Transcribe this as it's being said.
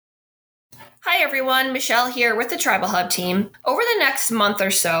Hi everyone, Michelle here with the Tribal Hub team. Over the next month or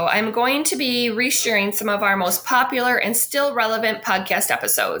so, I'm going to be resharing some of our most popular and still relevant podcast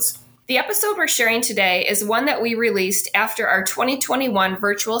episodes. The episode we're sharing today is one that we released after our 2021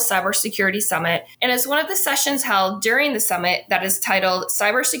 Virtual Cybersecurity Summit and is one of the sessions held during the summit that is titled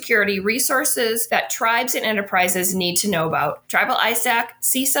Cybersecurity Resources That Tribes and Enterprises Need to Know About, Tribal ISAC,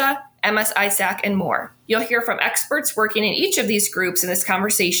 CISA, MS-ISAC, and more. You'll hear from experts working in each of these groups in this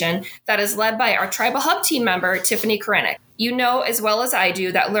conversation that is led by our Tribal Hub team member, Tiffany Karanik. You know as well as I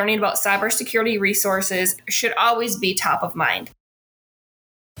do that learning about cybersecurity resources should always be top of mind.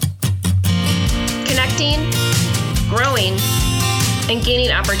 Connecting, growing, and gaining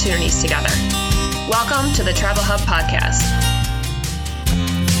opportunities together. Welcome to the Tribal Hub podcast.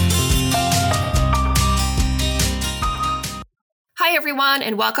 Hi, everyone,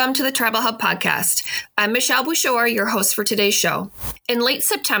 and welcome to the Tribal Hub podcast. I'm Michelle Bouchard, your host for today's show. In late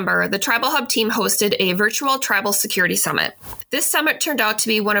September, the Tribal Hub team hosted a virtual Tribal Security Summit. This summit turned out to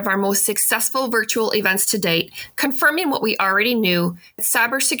be one of our most successful virtual events to date, confirming what we already knew, that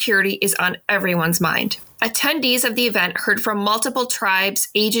cybersecurity is on everyone's mind. Attendees of the event heard from multiple tribes,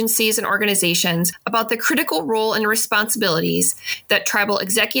 agencies, and organizations about the critical role and responsibilities that tribal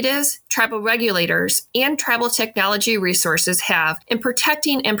executives, tribal regulators, and tribal technology resources have in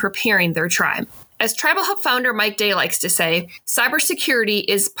protecting and preparing their tribe. As Tribal Hub founder Mike Day likes to say, cybersecurity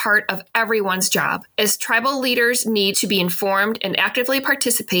is part of everyone's job, as tribal leaders need to be informed and actively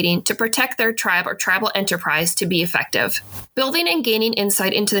participating to protect their tribe or tribal enterprise to be effective. Building and gaining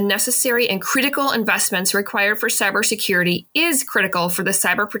insight into the necessary and critical investments required for cybersecurity is critical for the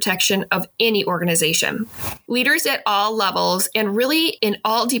cyber protection of any organization. Leaders at all levels and really in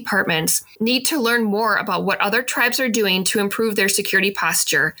all departments need to learn more about what other tribes are doing to improve their security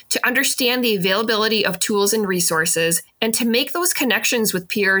posture, to understand the availability of tools and resources, and to make those connections with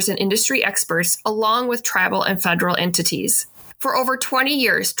peers and industry experts along with tribal and federal entities. For over 20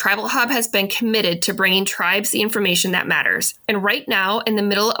 years, Tribal Hub has been committed to bringing tribes the information that matters. And right now, in the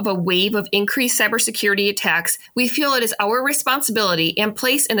middle of a wave of increased cybersecurity attacks, we feel it is our responsibility and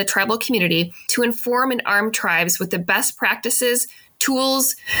place in the tribal community to inform and arm tribes with the best practices,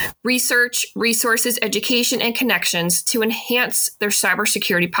 tools, research, resources, education, and connections to enhance their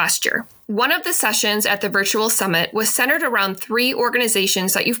cybersecurity posture. One of the sessions at the virtual summit was centered around three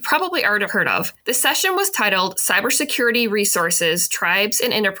organizations that you've probably already heard of. The session was titled Cybersecurity Resources Tribes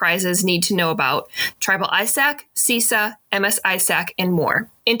and Enterprises Need to Know About, Tribal ISAC, CISA, MS-ISAC, and more.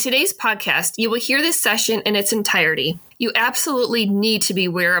 In today's podcast, you will hear this session in its entirety. You absolutely need to be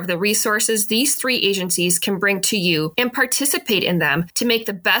aware of the resources these three agencies can bring to you and participate in them to make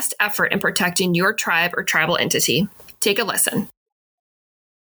the best effort in protecting your tribe or tribal entity. Take a listen.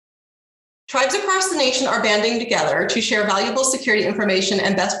 Tribes across the nation are banding together to share valuable security information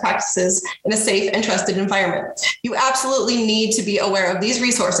and best practices in a safe and trusted environment. You absolutely need to be aware of these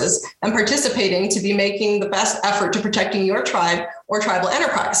resources and participating to be making the best effort to protecting your tribe or tribal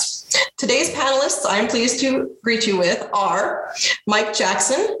enterprise. Today's panelists I'm pleased to greet you with are Mike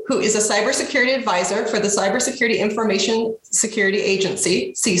Jackson, who is a cybersecurity advisor for the Cybersecurity Information Security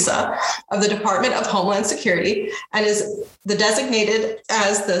Agency, CISA, of the Department of Homeland Security, and is designated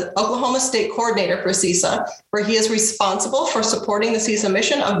as the Oklahoma State Coordinator for CISA, where he is responsible for supporting the CISA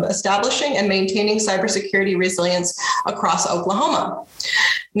mission of establishing and maintaining cybersecurity resilience across Oklahoma.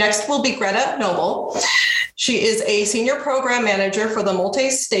 Next will be Greta Noble. She is a senior program manager for the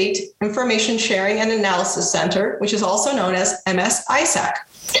Multi-State Information Sharing and Analysis Center, which is also known as MS-ISAC,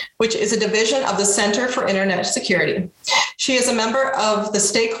 which is a division of the Center for Internet Security. She is a member of the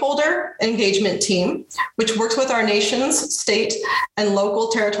Stakeholder Engagement Team, which works with our nation's state and local,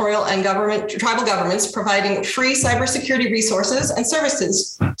 territorial, and tribal governments, providing free cybersecurity resources and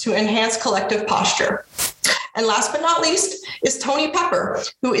services to enhance collective posture. And last but not least is Tony Pepper,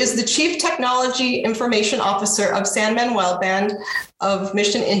 who is the Chief Technology Information Officer of San Manuel Band of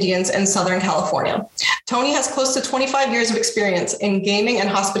Mission Indians in Southern California. Tony has close to 25 years of experience in gaming and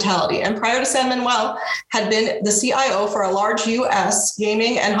hospitality, and prior to San Manuel had been the CIO for a large U.S.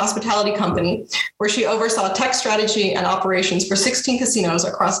 gaming and hospitality company, where she oversaw tech strategy and operations for 16 casinos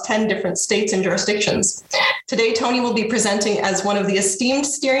across 10 different states and jurisdictions. Today, Tony will be presenting as one of the esteemed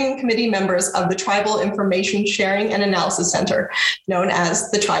steering committee members of the Tribal Information Sharing and Analysis Center, known as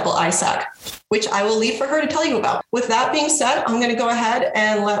the Tribal ISAC, which I will leave for her to tell you about. With that being said, I'm going to go ahead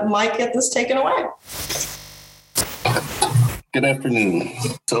and let Mike get this taken away. Good afternoon.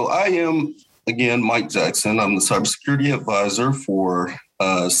 So I am, again, Mike Jackson. I'm the cybersecurity advisor for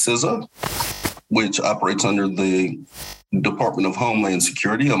CISA, which operates under the Department of Homeland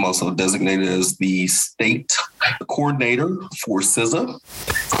Security. I'm also designated as the state coordinator for CISA.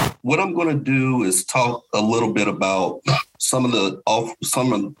 What I'm going to do is talk a little bit about some of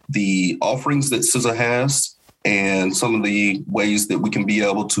the offerings that CISA has and some of the ways that we can be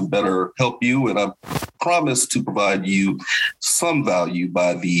able to better help you. And I promise to provide you some value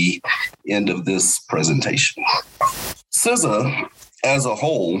by the end of this presentation. CISA as a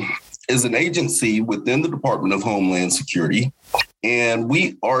whole is an agency within the Department of Homeland Security, and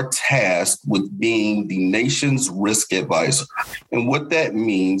we are tasked with being the nation's risk advisor. And what that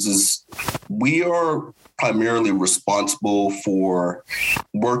means is we are primarily responsible for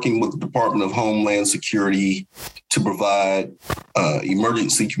working with the Department of Homeland Security to provide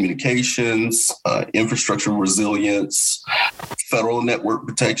emergency communications, infrastructure resilience, federal network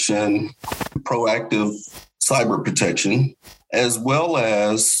protection, proactive cyber protection, as well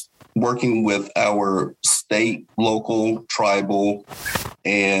as working with our state, local, tribal,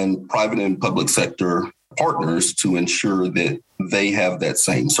 and private and public sector partners to ensure that they have that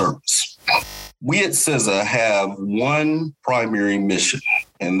same service. We at CISA have one primary mission,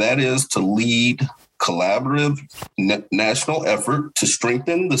 and that is to lead collaborative national effort to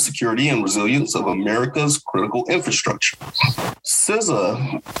strengthen the security and resilience of America's critical infrastructure.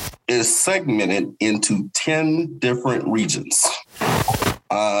 CISA is segmented into 10 different regions.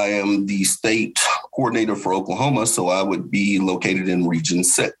 I am the state coordinator for Oklahoma, so I would be located in Region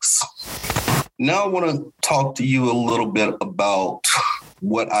 6. Now I want to talk to you a little bit about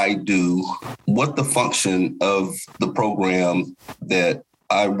what I do, what the function of the program that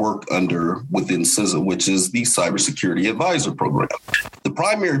I work under within CISA, which is the Cybersecurity Advisor Program. The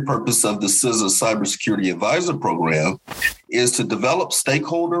primary purpose of the CISA Cybersecurity Advisor Program is to develop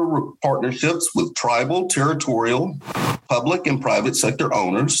stakeholder partnerships with tribal, territorial, public and private sector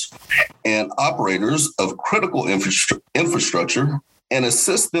owners and operators of critical infrastructure and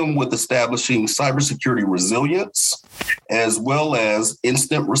assist them with establishing cybersecurity resilience as well as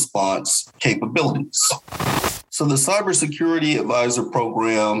instant response capabilities. So the Cybersecurity Advisor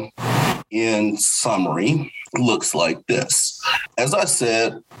Program, in summary, looks like this. As I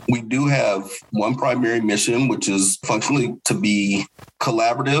said, we do have one primary mission, which is functionally to be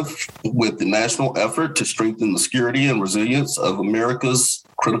collaborative with the national effort to strengthen the security and resilience of America's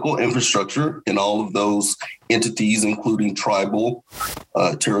critical infrastructure in all of those entities, including tribal,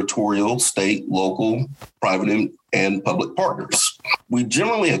 territorial, state, local, private, and public partners. We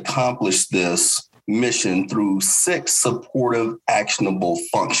generally accomplish this mission through 6 supportive, actionable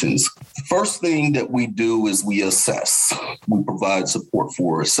functions. First thing that we do is we assess. We provide support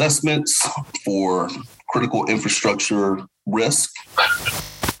for assessments, for critical infrastructure risk.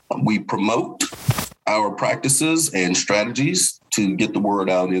 We promote our practices and strategies to get the word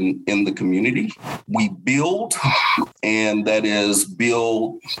out in the community. We build, and that is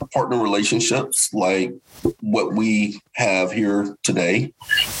build partner relationships like what we have here today,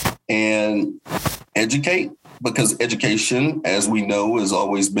 and educate, because education, as we know, has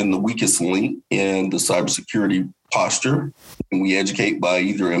always been the weakest link in the cybersecurity posture. And we educate by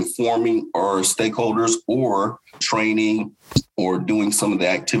either informing our stakeholders or training or doing some of the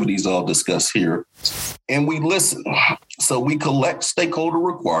activities I'll discuss here. And we listen. So we collect stakeholder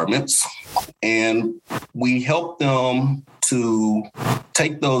requirements and we help them to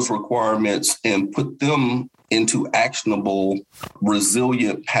take those requirements and put them into actionable,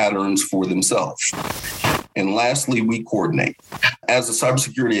 resilient patterns for themselves. And lastly, we coordinate. As a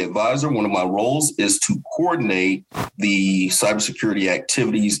cybersecurity advisor, one of my roles is to coordinate the cybersecurity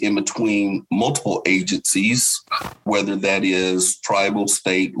activities in between multiple agencies, whether that is tribal,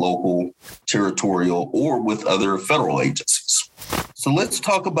 state, local, territorial, or with other federal agencies. So let's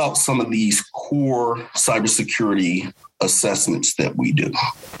talk about some of these core cybersecurity assessments that we do.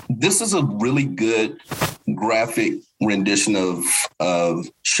 This is a really good graphic rendition of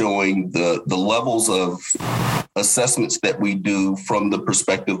showing the levels of assessments that we do from the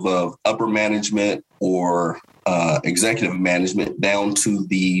perspective of upper management or executive management down to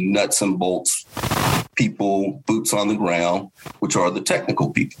the nuts and bolts people, boots on the ground, which are the technical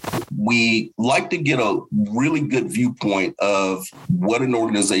people. We like to get a really good viewpoint of what an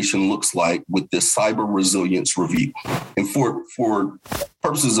organization looks like with this cyber resilience review. And for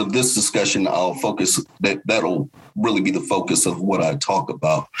purposes of this discussion, I'll focus that'll really be the focus of what I talk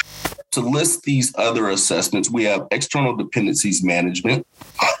about. To list these other assessments, we have external dependencies management.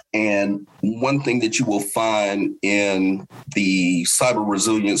 And one thing that you will find in the cyber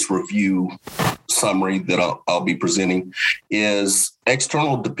resilience review summary that I'll be presenting is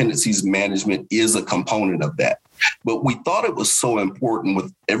external dependencies management is a component of that. But we thought it was so important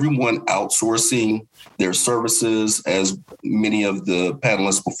with everyone outsourcing their services, as many of the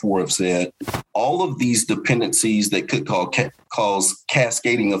panelists before have said, all of these dependencies that could cause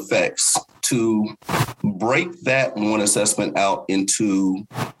cascading effects, to break that one assessment out into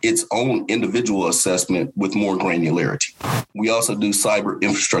its own individual assessment with more granularity. We also do cyber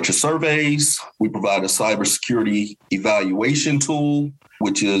infrastructure surveys. We provide a cybersecurity evaluation tool,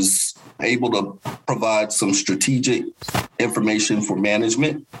 which is able to provide some strategic information for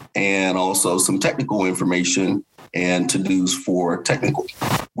management and also some technical information and to-dos for technical.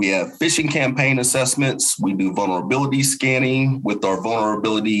 We have phishing campaign assessments. We do vulnerability scanning with our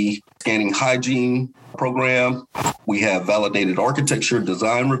vulnerability scanning hygiene program. We have validated architecture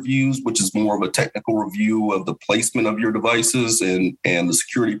design reviews, which is more of a technical review of the placement of your devices and the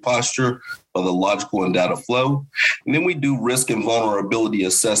security posture of the logical and data flow. And then we do risk and vulnerability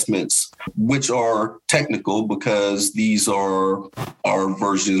assessments, which are technical because these are our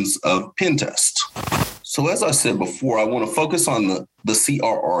versions of pen tests. So as I said before, I want to focus on the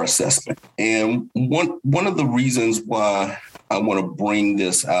CRR assessment. And one of the reasons why I want to bring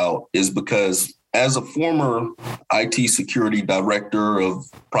this out is because as a former IT security director of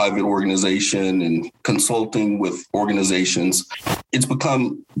private organization and consulting with organizations, it's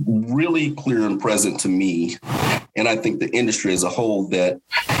become really clear and present to me, and I think the industry as a whole, that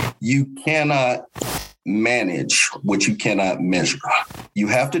you cannot manage what you cannot measure. You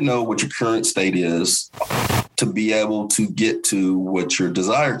have to know what your current state is to be able to get to what your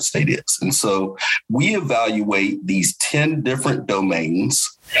desired state is. And so we evaluate these 10 different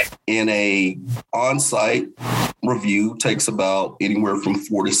domains in a on-site review, takes about anywhere from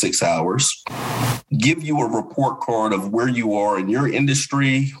 4 to 6 hours. Give you a report card of where you are in your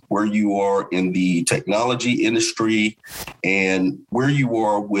industry, where you are in the technology industry, and where you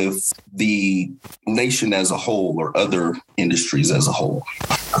are with the nation as a whole or other industries as a whole.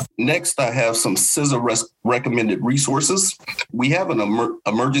 Next, I have some CISA recommended resources. We have an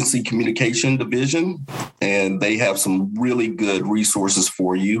emergency communication division, and they have some really good resources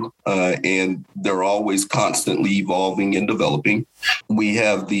for you, and they're always constantly evolving and developing. We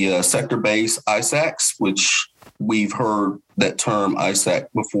have the sector-based ISACs, which we've heard that term ISAC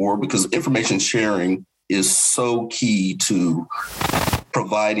before because information sharing is so key to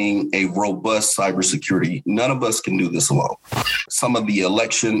providing a robust cybersecurity. None of us can do this alone. Some of the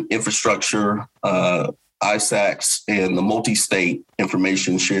election infrastructure, ISACs, and the multi-state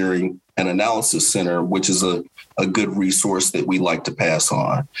information sharing and analysis center, which is a good resource that we like to pass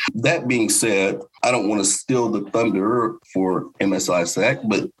on. That being said, I don't want to steal the thunder for MSISAC,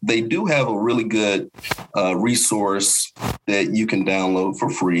 but they do have a really good resource that you can download for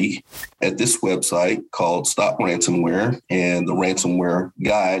free at this website called Stop Ransomware and the Ransomware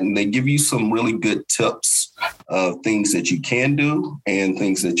Guide. And they give you some really good tips of things that you can do and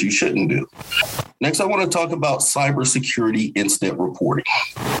things that you shouldn't do. Next, I want to talk about cybersecurity incident reporting.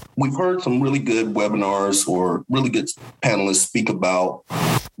 We've heard some really good webinars or really good panelists speak about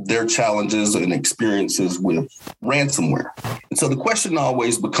their challenges and experiences with ransomware. And so the question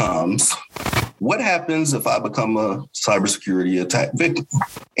always becomes, what happens if I become a cybersecurity attack victim?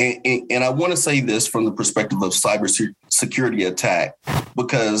 And I want to say this from the perspective of cybersecurity attack,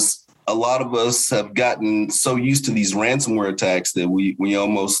 because a lot of us have gotten so used to these ransomware attacks that we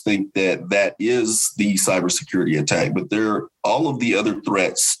almost think that is the cybersecurity attack. But all of the other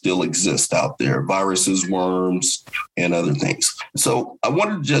threats still exist out there: viruses, worms, and other things. So I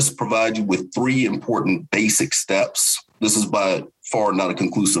wanted to just provide you with 3 important basic steps. This is by far not a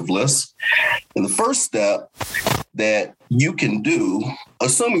conclusive list. And the first step that you can do,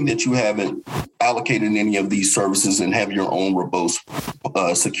 assuming that you haven't allocated any of these services and have your own robust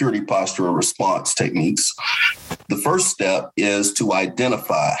security posture or response techniques, the first step is to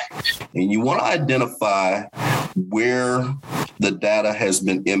identify. And you want to identify where the data has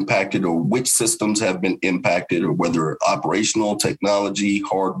been impacted or which systems have been impacted, or whether operational, technology,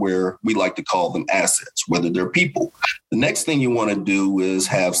 hardware, we like to call them assets, whether they're people. The next thing you want to do is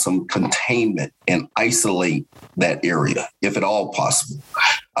have some containment and isolate that area, if at all possible.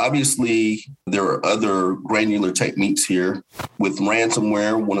 Obviously, there are other granular techniques here. With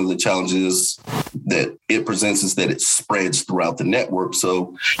ransomware, one of the challenges that it presents is that it spreads throughout the network.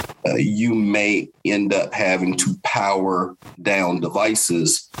 So you may end up having to power down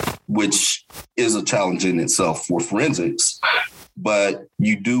devices, which is a challenge in itself for forensics. But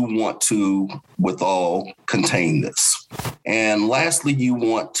you do want to, withal, contain this. And lastly, you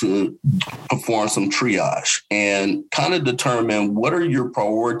want to perform some triage and kind of determine what are your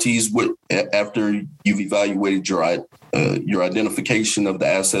priorities after you've evaluated your your identification of the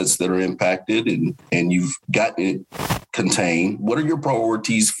assets that are impacted, and you've gotten it contained. What are your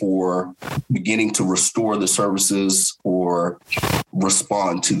priorities for beginning to restore the services or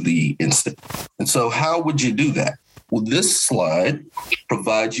respond to the incident? And so how would you do that? Well, this slide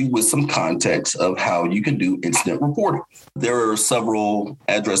provides you with some context of how you can do incident reporting. There are several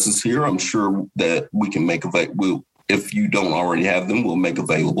addresses here. I'm sure that we can make available. If you don't already have them, we'll make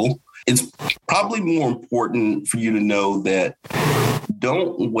available. It's probably more important for you to know that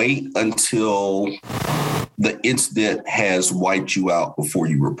don't wait until the incident has wiped you out before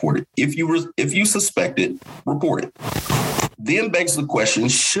you report it. If you suspect it, report it. Then begs the question,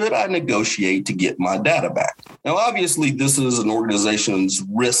 should I negotiate to get my data back? Now, obviously, this is an organization's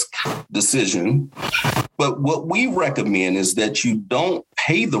risk decision, but what we recommend is that you don't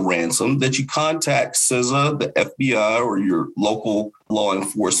pay the ransom, that you contact CISA, the FBI, or your local law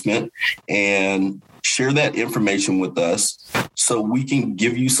enforcement and share that information with us so we can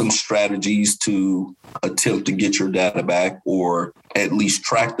give you some strategies to attempt to get your data back or at least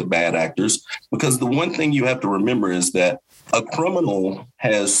track the bad actors. Because the one thing you have to remember is that a criminal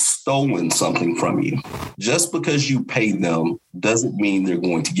has stolen something from you. Just because you pay them doesn't mean they're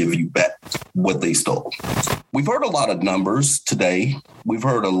going to give you back what they stole. We've heard a lot of numbers today. We've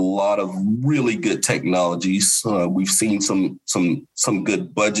heard a lot of really good technologies. We've seen some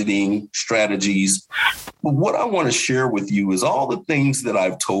good budgeting strategies. But what I want to share with you is all the things that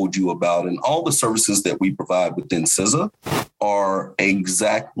I've told you about and all the services that we provide within CISA are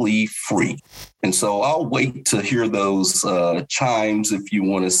exactly free. And so I'll wait to hear those chimes if you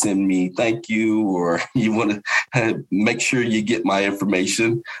want to send me thank you or you want to make sure you get my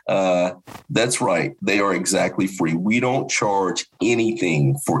information. That's right. They are exactly free. We don't charge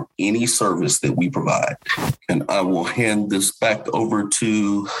anything for any service that we provide. And I will hand this back over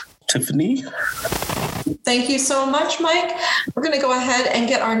to Tiffany. Thank you so much, Mike. We're going to go ahead and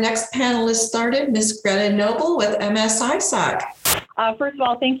get our next panelist started, Ms. Greta Noble with MS-ISAC. First of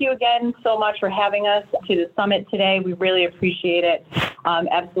all, thank you again so much for having us to the summit today. We really appreciate it.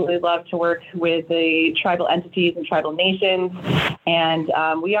 Absolutely love to work with the tribal entities and tribal nations. And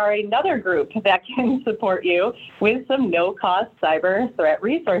we are another group that can support you with some no-cost cyber threat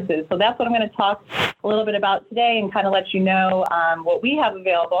resources. So that's what I'm going to talk a little bit about today and kind of let you know what we have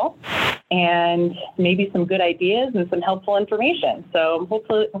available and maybe some good ideas and some helpful information. So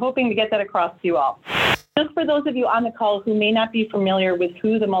I'm hoping to get that across to you all. Just for those of you on the call who may not be familiar with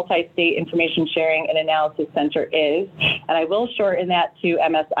who the Multi-State Information Sharing and Analysis Center is, and I will shorten that to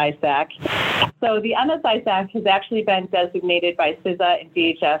MS-ISAC. So the MS-ISAC has actually been designated by CISA and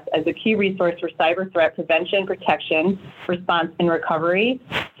DHS as a key resource for cyber threat prevention, protection, response, and recovery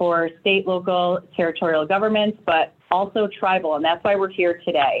for state, local, territorial governments, but also tribal, and that's why we're here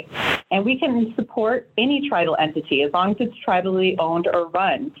today. And we can support any tribal entity as long as it's tribally owned or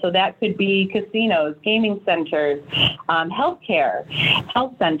run. So that could be casinos, gaming centers, healthcare,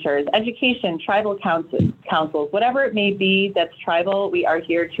 health centers, education, tribal councils, whatever it may be that's tribal, we are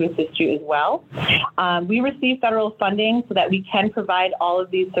here to assist you as well. We receive federal funding so that we can provide all of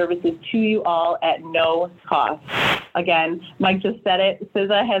these services to you all at no cost. Again, Mike just said it,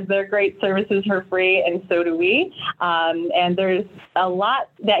 CISA has their great services for free, and so do we. And there's a lot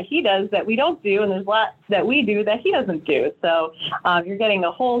that he does that we don't do, and there's a lot that we do that he doesn't do. So you're getting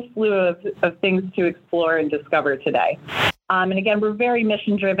a whole slew of things to explore and discover today. And again, we're very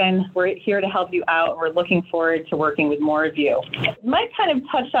mission driven. We're here to help you out. We're looking forward to working with more of you. Mike kind of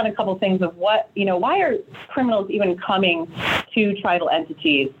touched on a couple things of why are criminals even coming to tribal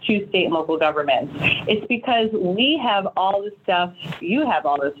entities, to state and local governments? It's because we have all the stuff, you have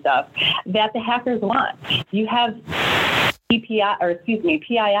all the stuff that the hackers want. You have PII,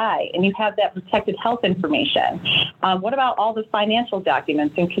 and you have that protected health information. What about all the financial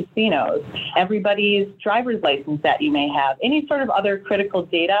documents in casinos? Everybody's driver's license that you may have, any sort of other critical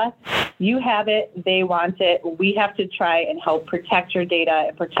data, you have it, they want it. We have to try and help protect your data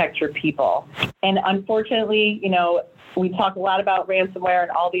and protect your people. And unfortunately, we talk a lot about ransomware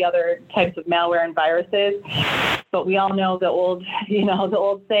and all the other types of malware and viruses, but we all know the old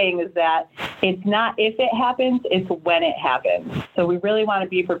saying is that it's not if it happens, it's when it happens. So we really want to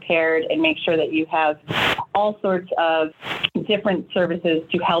be prepared and make sure that you have all sorts of different services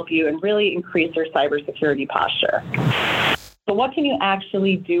to help you and really increase your cybersecurity posture. but what can you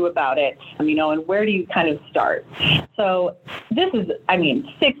actually do about it? And where do you kind of start? So this is,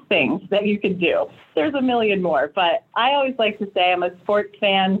 6 things that you could do. There's a million more, but I always like to say I'm a sports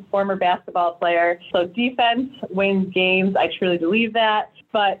fan, former basketball player. So defense wins games. I truly believe that.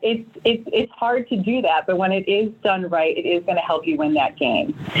 But it's hard to do that. But when it is done right, it is going to help you win that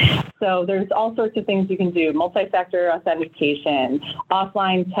game. So there's all sorts of things you can do: multi-factor authentication,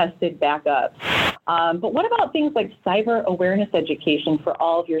 offline tested backups. But what about things like cyber awareness education for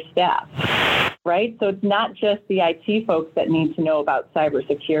all of your staff? Right? So it's not just the IT folks that need to know about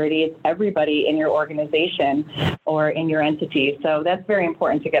cybersecurity. It's everybody in your organization or in your entity. So that's very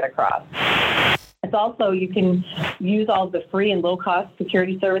important to get across. It's also, you can use all the free and low-cost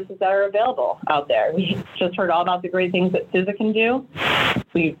security services that are available out there. We just heard all about the great things that CISA can do.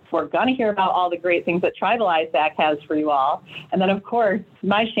 We're going to hear about all the great things that Tribal ISAC has for you all. And then, of course,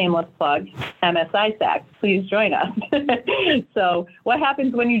 my shameless plug, MS-ISAC. Please join us. So what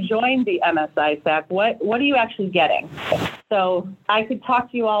happens when you join the MS-ISAC? What are you actually getting? So I could talk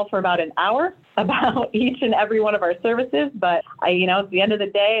to you all for about an hour about each and every one of our services, but it's the end of the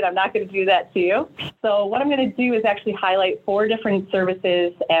day and I'm not going to do that to you. So what I'm going to do is actually highlight 4 different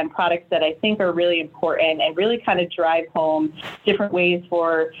services and products that I think are really important and really kind of drive home different ways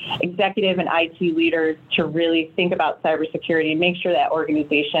for executive and IT leaders to really think about cybersecurity and make sure that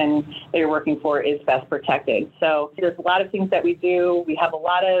organization that you're working for is best protected. So there's a lot of things that we do. We have a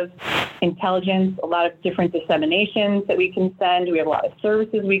lot of intelligence, a lot of different disseminations that we can send. We have a lot of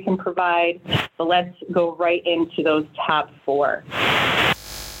services we can provide. So let's go right into those top 4.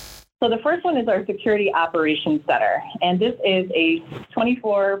 So the first one is our Security Operations Center, and this is a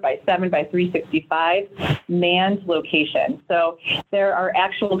 24/7/365 manned location. So there are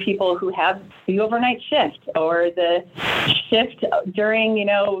actual people who have the overnight shift or the shift during,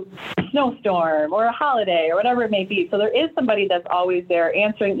 a snowstorm or a holiday or whatever it may be. So there is somebody that's always there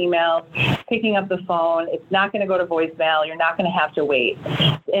answering emails, picking up the phone. It's not going to go to voicemail. You're not going to have to wait.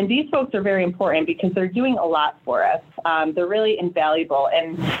 And these folks are very important because they're doing a lot for us. They're really invaluable.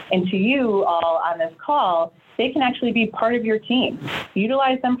 And to you all on this call, they can actually be part of your team.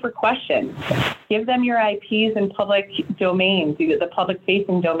 Utilize them for questions. Give them your IPs and public domains, the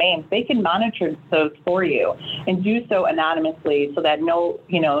public-facing domains. They can monitor those for you and do so anonymously so that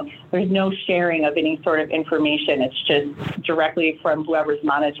there's no sharing of any sort of information. It's just directly from whoever's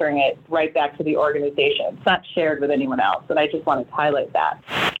monitoring it right back to the organization. It's not shared with anyone else, and I just wanted to highlight that.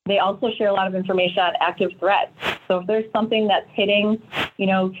 They also share a lot of information on active threats. So if there's something that's hitting,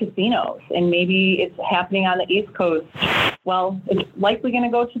 casinos, and maybe it's happening on the East Coast, well, it's likely going to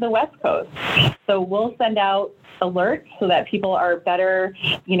go to the West Coast. So we'll send out alerts so that people are better,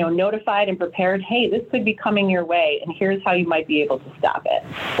 notified and prepared. Hey, this could be coming your way, and here's how you might be able to stop it.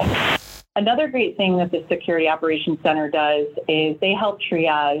 Another great thing that the Security Operations Center does is they help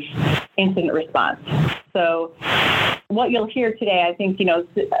triage incident response. So what you'll hear today, I think,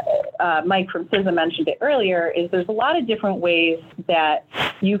 Mike from CISA mentioned it earlier, is there's a lot of different ways that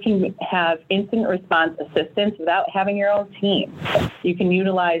you can have incident response assistance without having your own team. You can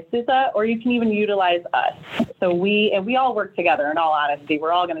utilize CISA or you can even utilize us. So we all work together, in all honesty.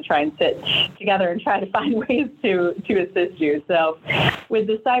 We're all going to try and sit together and try to find ways to assist you. So with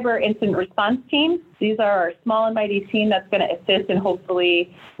the cyber incident response team, these are our small and mighty team that's going to assist and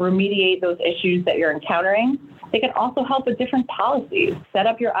hopefully remediate those issues that you're encountering. They can also help with different policies. Set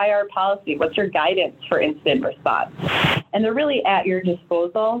up your IR policy. What's your guidance for incident response? And they're really at your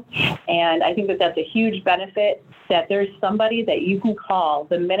disposal. And I think that that's a huge benefit, that there's somebody that you can call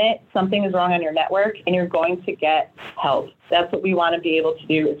the minute something is wrong on your network and you're going to get help. That's what we want to be able to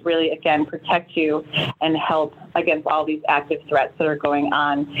do, is really, again, protect you and help against all these active threats that are going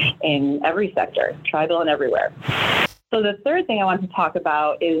on in every sector, tribal and everywhere. So the third thing I want to talk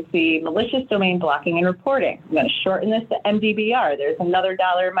about is the malicious domain blocking and reporting. I'm going to shorten this to MDBR. There's another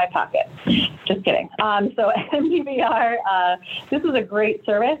dollar in my pocket. Just kidding. So MDBR, this is a great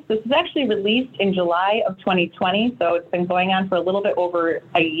service. This was actually released in July of 2020, so it's been going on for a little bit over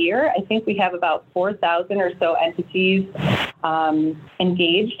a year. I think we have about 4,000 or so entities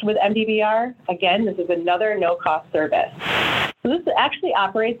engaged with MDBR. Again, this is another no-cost service. So this actually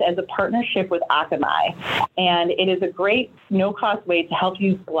operates as a partnership with Akamai, and it is a great no-cost way to help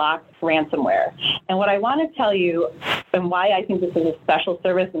you block ransomware. And what I want to tell you and why I think this is a special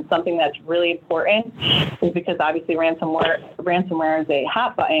service and something that's really important is because obviously ransomware is a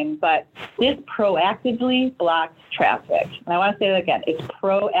hot button, but this proactively blocks traffic. And I want to say that again, it's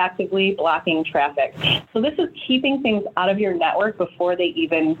proactively blocking traffic. So this is keeping things out of your network before they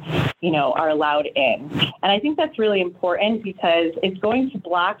even, are allowed in. And I think that's really important because it's going to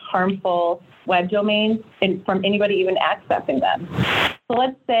block harmful web domains and from anybody even accessing them. So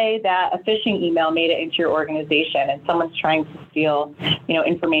let's say that a phishing email made it into your organization and someone's trying to steal,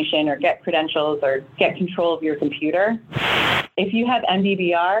 information or get credentials or get control of your computer. If you have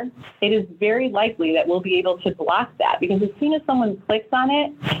MDBR, it is very likely that we'll be able to block that because as soon as someone clicks on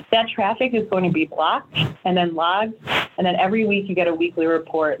it, that traffic is going to be blocked and then logged. And then every week you get a weekly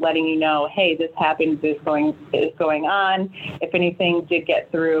report letting you know, hey, this happened, this is going on. If anything did get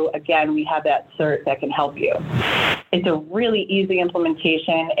through, again, we have that cert that can help you. It's a really easy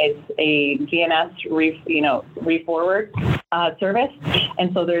implementation. It's a DNS re-forward service.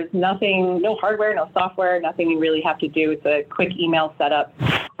 And so there's nothing, no hardware, no software, nothing you really have to do. It's a quick email setup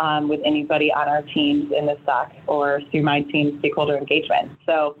with anybody on our teams in the SOC or through my team stakeholder engagement.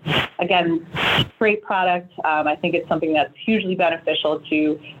 So again, great product. I think it's something that's hugely beneficial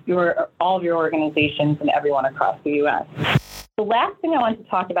to all of your organizations and everyone across the U.S. The last thing I want to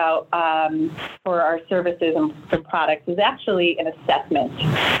talk about for our services and products is actually an assessment.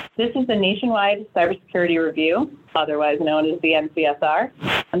 This is the Nationwide Cybersecurity Review, otherwise known as the NCSR.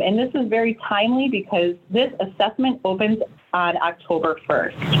 And this is very timely because this assessment opens on October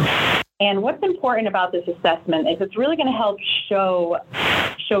 1st. And what's important about this assessment is it's really going to help show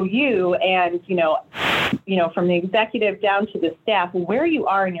you and, from the executive down to the staff, where you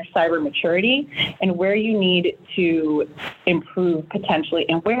are in your cyber maturity and where you need to improve potentially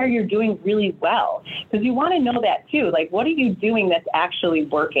and where you're doing really well. Because you want to know that too. Like, what are you doing that's actually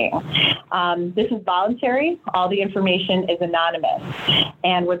working? This is voluntary. All the information is anonymous.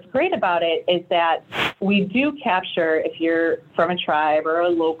 And what's great about it is that we do capture if you're from a tribe or a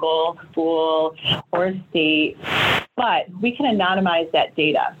local school or a state, but we can anonymize that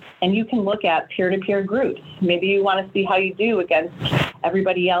data. And you can look at peer-to-peer groups. Maybe you want to see how you do against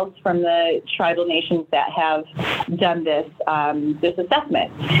everybody else from the tribal nations that have done this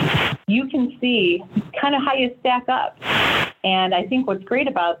assessment. You can see kind of how you stack up. And I think what's great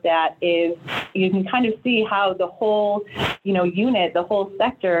about that is you can kind of see how the whole, unit, the whole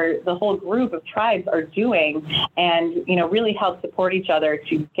sector, the whole group of tribes are doing and, really help support each other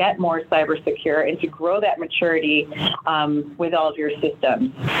to get more cyber secure and to grow that maturity with all of your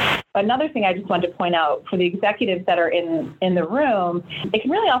systems. Another thing I just wanted to point out for the executives that are in the room, it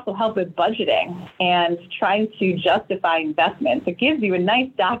can really also help with budgeting and trying to justify investments. It gives you a nice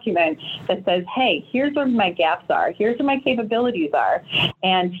document that says, hey, here's where my gaps are, here's where my capabilities are,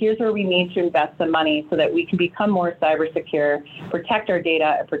 and here's where we need to invest some money so that we can become more cyber secure, protect our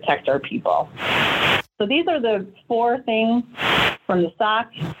data, and protect our people. So these are the 4 things from the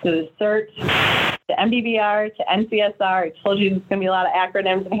SOC to the CERT, to MDBR, to NCSR. I told you there's going to be a lot of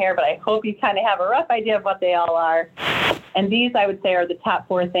acronyms in here, but I hope you kind of have a rough idea of what they all are. And these, I would say, are the top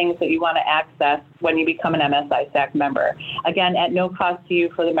 4 things that you want to access when you become an MSISAC member. Again, at no cost to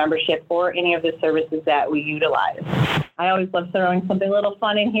you for the membership or any of the services that we utilize. I always love throwing something a little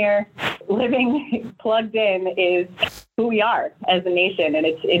fun in here. Living plugged in is who we are as a nation, and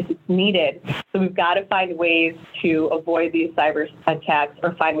it's needed. So we've got to find ways to avoid these cyber attacks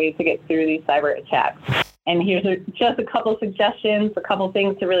or find ways to get through these cyber attacks. And here's just a couple suggestions, a couple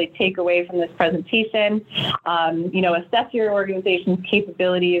things to really take away from this presentation. Assess your organization's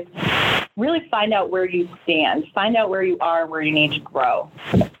capabilities. Really find out where you stand. Find out where you are and where you need to grow.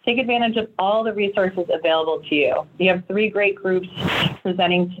 Take advantage of all the resources available to you. You have 3 great groups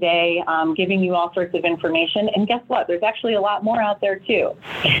presenting today, giving you all sorts of information. And guess what? There's actually a lot more out there too.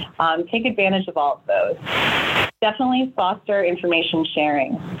 Take advantage of all of those. Definitely foster information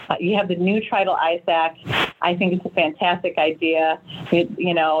sharing. You have the new Tribal ISAC. I think it's a fantastic idea.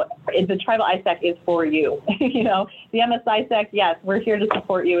 The Tribal ISAC is for you. The MSISAC, yes, we're here to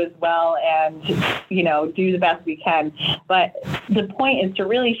support you as well and, do the best we can. But the point is to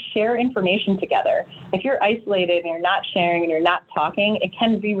really share information together. If you're isolated and you're not sharing and you're not talking, it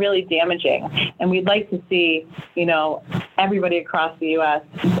can be really damaging. And we'd like to see, everybody across the U.S.,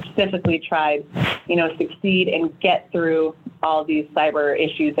 specifically tribes, succeed and get through all these cyber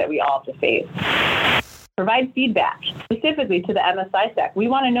issues that we all have to face. Provide feedback specifically to the MSISAC. We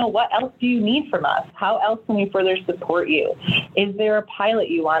want to know, what else do you need from us? How else can we further support you? Is there a pilot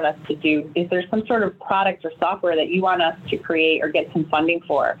you want us to do? Is there some sort of product or software that you want us to create or get some funding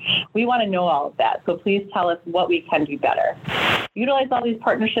for? We want to know all of that. So please tell us what we can do better. Utilize all these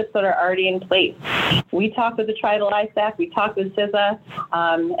partnerships that are already in place. We talked with the Tribal ISAC, we talked with CISA,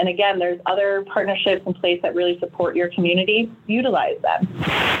 and again, there's other partnerships in place that really support your community. Utilize them.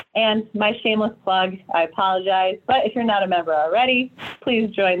 And my shameless plug, I apologize, but if you're not a member already, please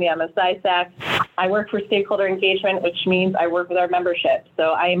join the MSISAC. I work for stakeholder engagement, which means I work with our membership.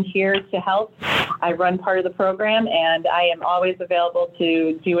 So I am here to help. I run part of the program, and I am always available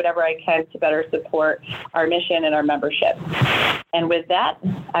to do whatever I can to better support our mission and our membership. And with that,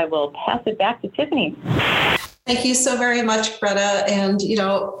 I will pass it back to Tiffany. Thank you so very much, Greta. And,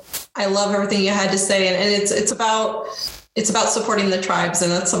 I love everything you had to say. And it's about supporting the tribes.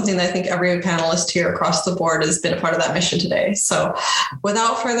 And that's something that I think every panelist here across the board has been a part of that mission today. So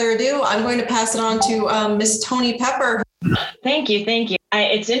without further ado, I'm going to pass it on to Ms. Toni Pepper. Thank you.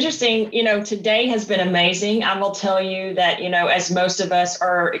 It's interesting, today has been amazing. I will tell you that, as most of us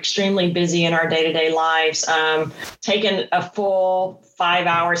are extremely busy in our day-to-day lives, taking a full 5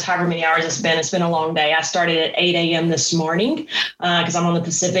 hours, however many hours it's been a long day. I started at 8 a.m. this morning because I'm on the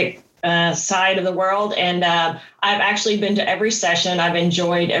Pacific side of the world. And I've actually been to every session. I've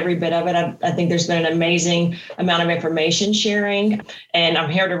enjoyed every bit of it. I think there's been an amazing amount of information sharing. And I'm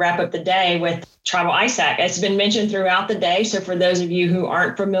here to wrap up the day with Tribal ISAC. It's been mentioned throughout the day. So for those of you who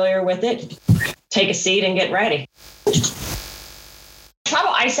aren't familiar with it, take a seat and get ready.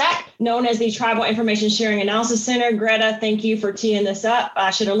 Tribal ISAC, known as the Tribal Information Sharing Analysis Center. Greta, thank you for teeing this up.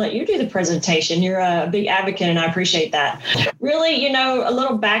 I should have let you do the presentation. You're a big advocate, and I appreciate that. Really, a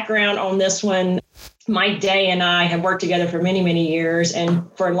little background on this one. Mike Day and I have worked together for many, many years. And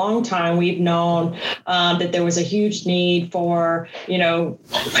for a long time, we've known that there was a huge need for,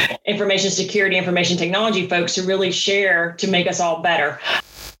 information security, information technology folks to really share to make us all better.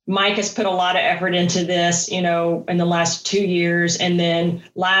 Mike has put a lot of effort into this, in the last 2 years. And then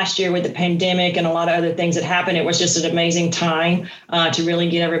last year with the pandemic and a lot of other things that happened, it was just an amazing time to really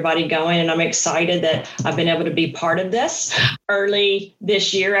get everybody going. And I'm excited that I've been able to be part of this. Early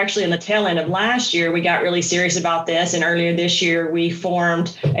this year, actually in the tail end of last year, we got really serious about this. And earlier this year, we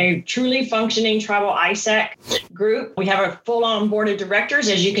formed a truly functioning Tribal ISAC group. We have a full-on board of directors,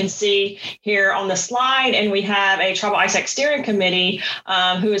 as you can see here on the slide. And we have a Tribal ISAC steering committee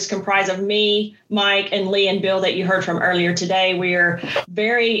who is comprised of me, Mike, and Lee and Bill that you heard from earlier today. We are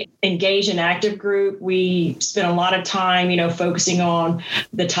very engaged and active group. We spend a lot of time, focusing on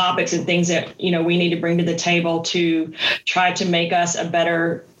the topics and things that, we need to bring to the table to try to make us a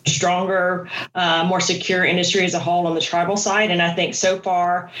better, stronger, more secure industry as a whole on the tribal side. And I think so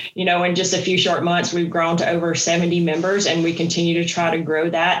far, in just a few short months, we've grown to over 70 members, and we continue to try to grow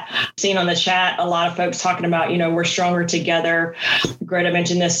that. Seen on the chat, a lot of folks talking about, we're stronger together. Greta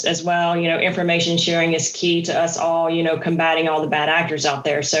mentioned this as well. Information sharing is key to us all, combating all the bad actors out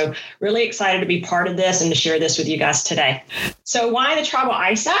there. So really excited to be part of this and to share this with you guys today. So why the Tribal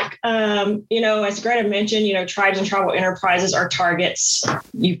ISAC? As Greta mentioned, tribes and tribal enterprises are targets.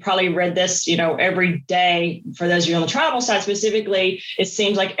 You've probably read this, every day. For those of you on the tribal side specifically, it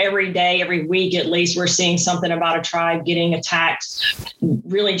seems like every day, every week at least, we're seeing something about a tribe getting attacked,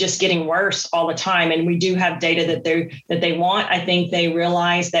 really just getting worse all the time. And we do have data that they want. I think they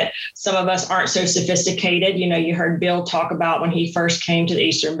realize that some of us aren't so sophisticated. You heard Bill talk about when he first came to the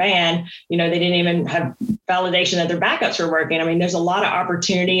Eastern Band, they didn't even have validation that their backups were working. I mean, there's a lot of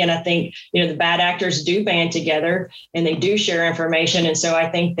opportunity. And I think, the bad actors do band together and they do share information. And so I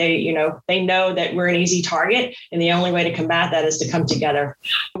think they know that we're an easy target. And the only way to combat that is to come together.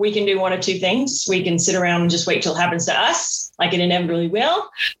 We can do one of two things. We can sit around and just wait till it happens to us, like it inevitably will,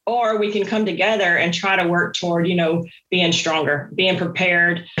 or we can come together and try to work toward, being stronger, being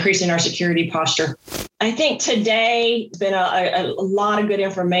prepared, increasing our security posture. I think today has been a lot of good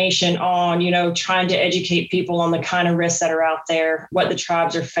information on, trying to educate people on the kind of risks that are out there, what the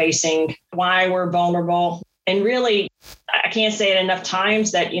tribes are facing, why we're vulnerable. And really, I can't say it enough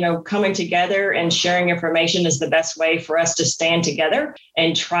times that, coming together and sharing information is the best way for us to stand together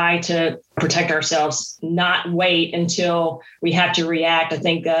and try to protect ourselves, not wait until we have to react. I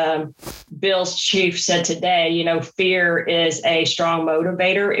think Bill's chief said today, fear is a strong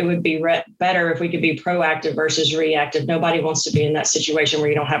motivator. It would be better if we could be proactive versus reactive. Nobody wants to be in that situation where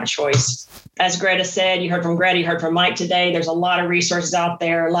you don't have a choice. As Greta said, you heard from Greta, you heard from Mike today. There's a lot of resources out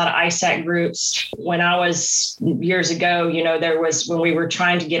there, a lot of ISAC groups. When I was years ago, when we were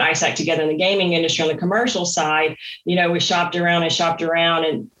trying to get ISAC together in the gaming industry on the commercial side, we shopped around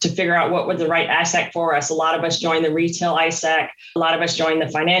and to figure out what was the right ISAC for us. A lot of us joined the retail ISAC. A lot of us joined the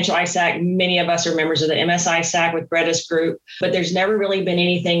financial ISAC. Many of us are members of the MS ISAC with Greta's group, but there's never really been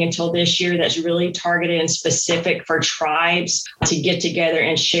anything until this year that's really targeted and specific for tribes to get together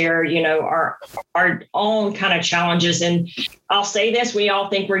and share, our own kind of challenges. And I'll say this, we all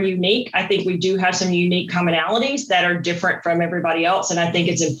think we're unique. I think we do have some unique commonalities that are different from everybody else. And I think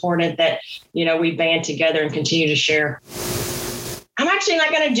it's important that, we band together and continue to share. I'm actually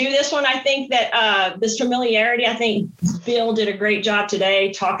not going to do this one. I think that this familiarity, I think Bill did a great job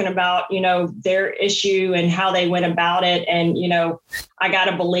today talking about, their issue and how they went about it. And, I got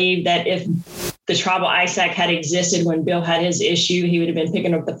to believe that if the tribal ISAC had existed when Bill had his issue, he would have been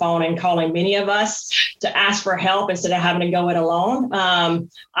picking up the phone and calling many of us to ask for help instead of having to go it alone.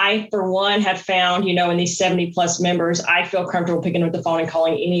 I, for one, have found, in these 70 plus members, I feel comfortable picking up the phone and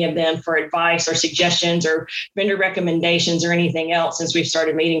calling any of them for advice or suggestions or vendor recommendations or anything else since we've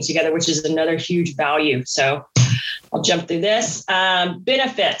started meeting together, which is another huge value. So I'll jump through this.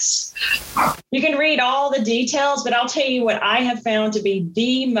 Benefits. You can read all the details, but I'll tell you what I have found to be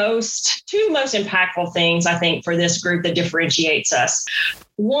two most impactful things, I think, for this group that differentiates us.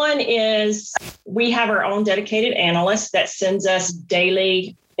 One is we have our own dedicated analyst that sends us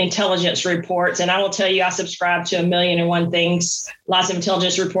daily intelligence reports. And I will tell you, I subscribe to 1,000,001 things, lots of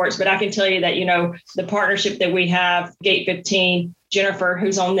intelligence reports, but I can tell you that, the partnership that we have, Gate 15, Jennifer,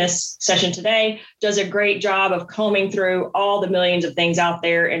 who's on this session today, does a great job of combing through all the millions of things out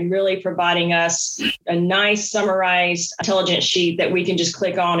there and really providing us a nice summarized intelligence sheet that we can just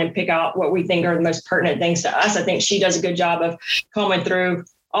click on and pick out what we think are the most pertinent things to us. I think she does a good job of combing through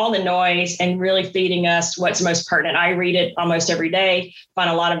all the noise and really feeding us what's most pertinent. I read it almost every day, find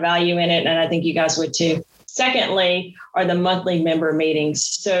a lot of value in it, and I think you guys would too. Secondly, are the monthly member meetings.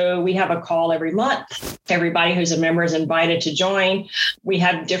 So we have a call every month. Everybody who's a member is invited to join. We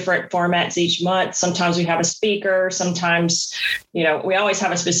have different formats each month. Sometimes we have a speaker. Sometimes, we always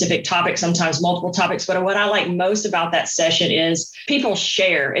have a specific topic, sometimes multiple topics. But what I like most about that session is people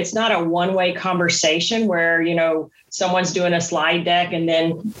share. It's not a one-way conversation where, someone's doing a slide deck and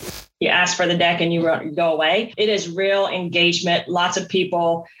then you ask for the deck and you go away. It is real engagement. Lots of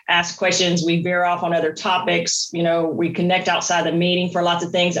people ask questions. We veer off on other topics. We connect outside the meeting for lots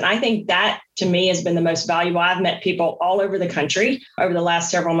of things. And I think that to me has been the most valuable. I've met people all over the country over the last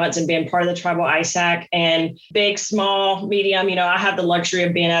several months and being part of the tribal ISAC, and big, small, medium. I have the luxury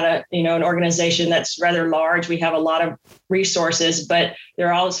of being at an organization that's rather large. We have a lot of resources, but there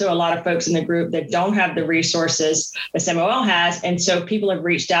are also a lot of folks in the group that don't have the resources that SMOL has. And so people have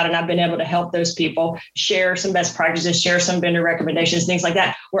reached out and I've been able to help those people share some best practices, share some vendor recommendations, things like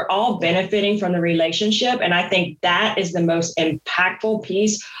that. We're all benefiting from the relationship. And I think that is the most impactful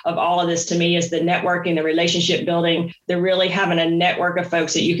piece of all of this to me, is the networking, the relationship building, the really having a network of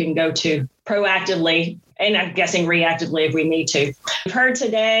folks that you can go to proactively, and I'm guessing reactively if we need to. We've heard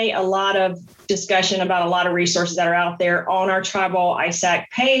today a lot of discussion about a lot of resources that are out there on our Tribal ISAC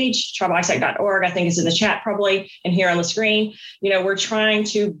page, tribalisac.org. I think it's in the chat probably and here on the screen. We're trying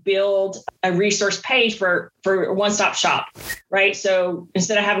to build a resource page for a one-stop shop, right? So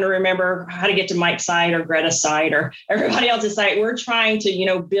instead of having to remember how to get to Mike's site or Greta's site or everybody else's site, we're trying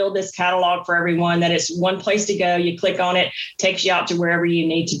to, build this catalog for everyone that it's one place to go. You click on it, takes you out to wherever you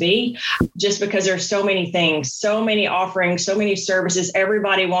need to be, just because there's so many things, so many offerings, so many services.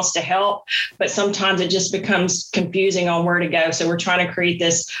 Everybody wants to help, but sometimes it just becomes confusing on where to go. So we're trying to create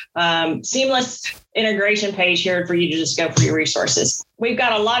this seamless integration page here for you to just go for your resources. We've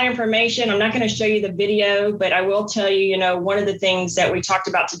got a lot of information. I'm not going to show you the video, but I will tell you, one of the things that we talked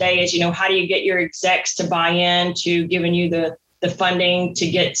about today is, how do you get your execs to buy in to giving you the funding to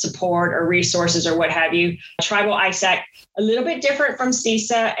get support or resources or what have you. Tribal ISAC, a little bit different from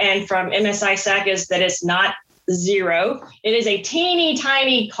CISA and from MS ISAC, is that it's not zero. It is a teeny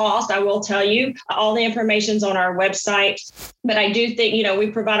tiny cost, I will tell you. All the information's on our website. But I do think,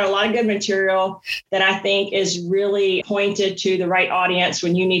 we provide a lot of good material that I think is really pointed to the right audience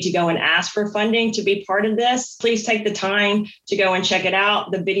when you need to go and ask for funding to be part of this. Please take the time to go and check it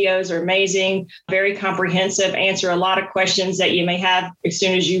out. The videos are amazing, very comprehensive, answer a lot of questions that you may have as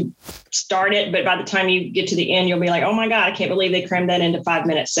soon as you start it. But by the time you get to the end, you'll be like, oh my God, I can't believe they crammed that into 5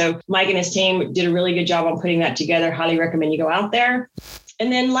 minutes. So Mike and his team did a really good job on putting that together. Highly recommend you go out there.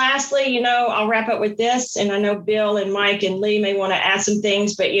 And then lastly, I'll wrap up with this, and I know Bill and Mike and Lee may want to add some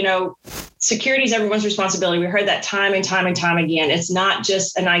things, but, security is everyone's responsibility. We heard that time and time and time again. It's not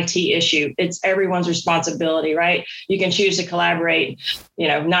just an IT issue. It's everyone's responsibility, right? You can choose to collaborate,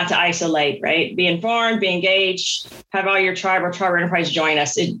 not to isolate, right? Be informed, be engaged, have all your tribe or tribe enterprise join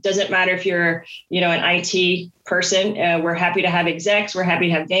us. It doesn't matter if you're, an IT person. We're happy to have execs. We're happy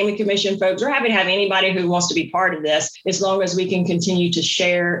to have gaming commission folks. We're happy to have anybody who wants to be part of this, as long as we can continue to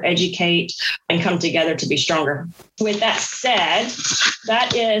share, educate, and come together to be stronger. With that said,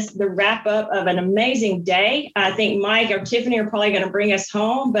 that is the wrap up of an amazing day. I think Mike or Tiffany are probably going to bring us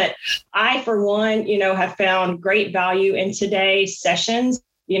home, but I, for one, have found great value in today's sessions.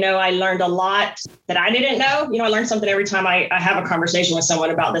 I learned a lot that I didn't know. I learned something every time I have a conversation with someone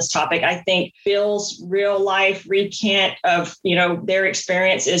about this topic. I think Bill's real life recant of, their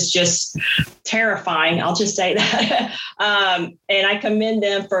experience is just terrifying. I'll just say that. And I commend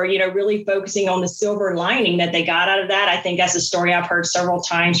them for, really focusing on the silver lining that they got out of that. I think that's a story I've heard several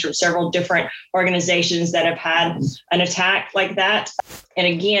times from several different organizations that have had an attack like that. And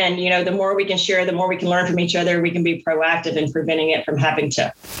again, the more we can share, the more we can learn from each other, we can be proactive in preventing it from happening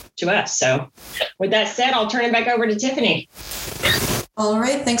to us. So with that said, I'll turn it back over to Tiffany. All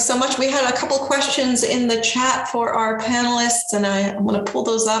right. Thanks so much. We had a couple questions in the chat for our panelists, and I want to pull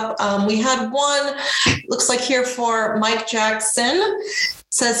those up. We had one, looks like here for Mike Jackson. It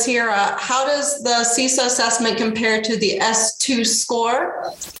says here, how does the CISA assessment compare to the S2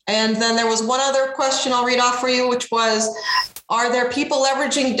 score? And then there was one other question I'll read off for you, which was, are there people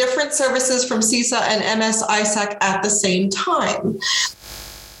leveraging different services from CISA and MS-ISAC at the same time?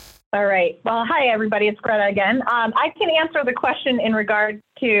 All right. Well, hi, everybody. It's Greta again. I can answer the question in regard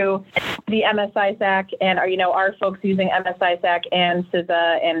to the MS-ISAC and are folks using MS-ISAC and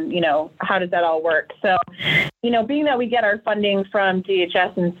CISA, and, how does that all work? So, being that we get our funding from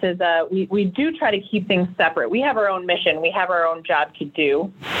DHS and CISA, we do try to keep things separate. We have our own mission. We have our own job to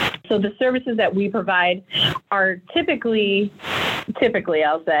do. So the services that we provide are typically,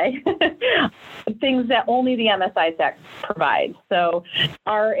 I'll say, things that only the MS-ISAC provides. So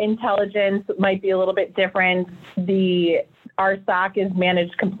our intelligence might be a little bit different. Our SOC is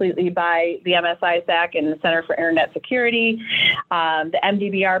managed completely by the MS-ISAC and the Center for Internet Security. The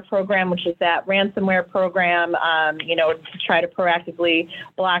MDBR program, which is that ransomware program, to try to proactively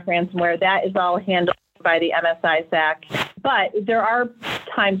block ransomware, that is all handled by the MS-ISAC. But there are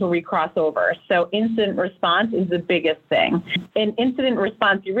times where we cross over. So incident response is the biggest thing. In incident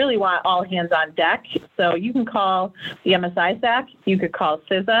response, you really want all hands on deck. So you can call the MS-ISAC, you could call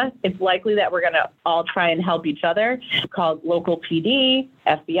CISA. It's likely that we're going to all try and help each other. Call local PD,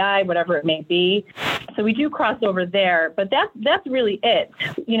 FBI, whatever it may be. So we do cross over there, but that's really it.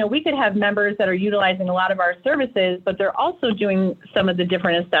 We could have members that are utilizing a lot of our services, but they're also doing some of the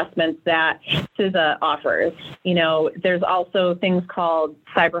different assessments that CISA offers. There's also things called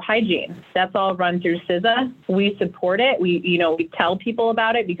cyber hygiene. That's all run through CISA. We support it. We tell people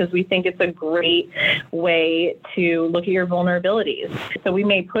about it because we think it's a great way to look at your vulnerabilities. So we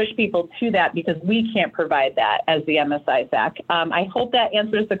may push people to that because we can't provide that as the MS-ISAC. I hope that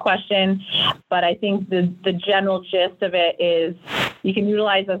answers the question, but I think the general gist of it is you can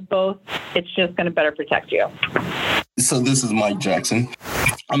utilize us both. It's just going to better protect you. So this is Mike Jackson.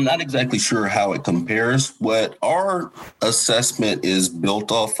 I'm not exactly sure how it compares. What our assessment is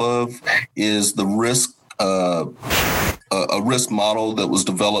built off of is the risk, a risk model that was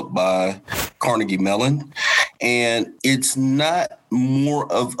developed by Carnegie Mellon. And it's not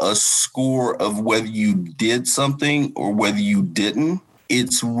more of a score of whether you did something or whether you didn't.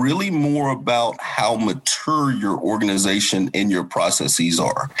 It's really more about how mature your organization and your processes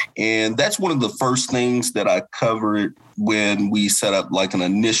are. And that's one of the first things that I covered when we set up like an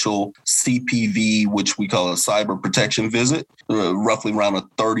initial CPV, which we call a cyber protection visit, roughly around a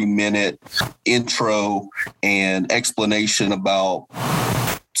 30-minute intro and explanation about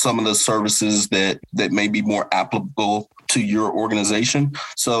some of the services that may be more applicable to your organization.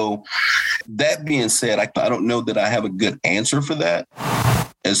 So that being said, I don't know that I have a good answer for that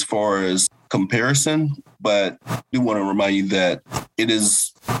as far as comparison, but I do want to remind you that it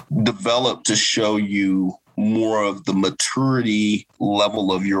is developed to show you more of the maturity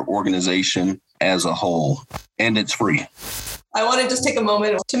level of your organization as a whole, and it's free. I want to just take a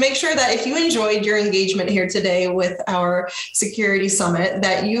moment to make sure that if you enjoyed your engagement here today with our Security Summit,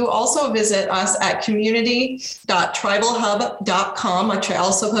 that you also visit us at community.tribalhub.com, which I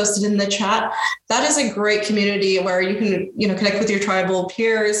also posted in the chat. That is a great community where you can, connect with your tribal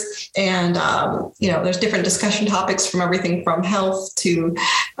peers, and there's different discussion topics from everything from health to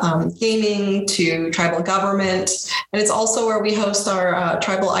gaming to tribal government, and it's also where we host our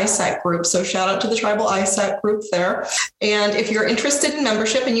tribal ISAC group. So shout out to the tribal ISAC group there. And if you're interested in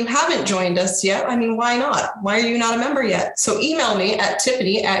membership and you haven't joined us yet, why not? Why are you not a member yet? So email me at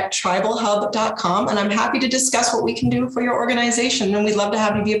tiffany@tribalhub.com, and I'm happy to discuss what we can do for your organization. And we'd love to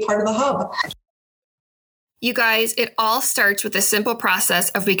have you be a part of the hub. You guys, it all starts with the simple process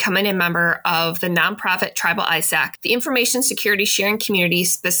of becoming a member of the nonprofit Tribal ISAC, the information security sharing community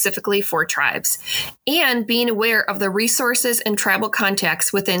specifically for tribes, and being aware of the resources and tribal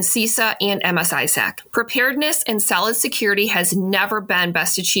contacts within CISA and MS-ISAC. Preparedness and solid security has never been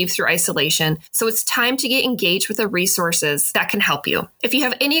best achieved through isolation, so it's time to get engaged with the resources that can help you. If you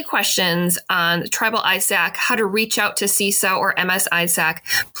have any questions on Tribal ISAC, how to reach out to CISA or MS-ISAC,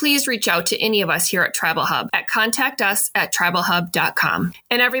 please reach out to any of us here at Tribal Hub at contactus@tribalhub.com.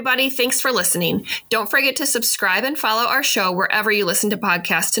 And everybody, thanks for listening. Don't forget to subscribe and follow our show wherever you listen to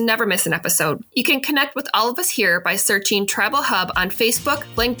podcasts to never miss an episode. You can connect with all of us here by searching Tribal Hub on Facebook,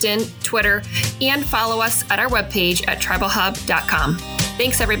 LinkedIn, Twitter, and follow us at our webpage at tribalhub.com.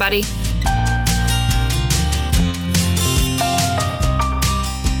 Thanks, everybody.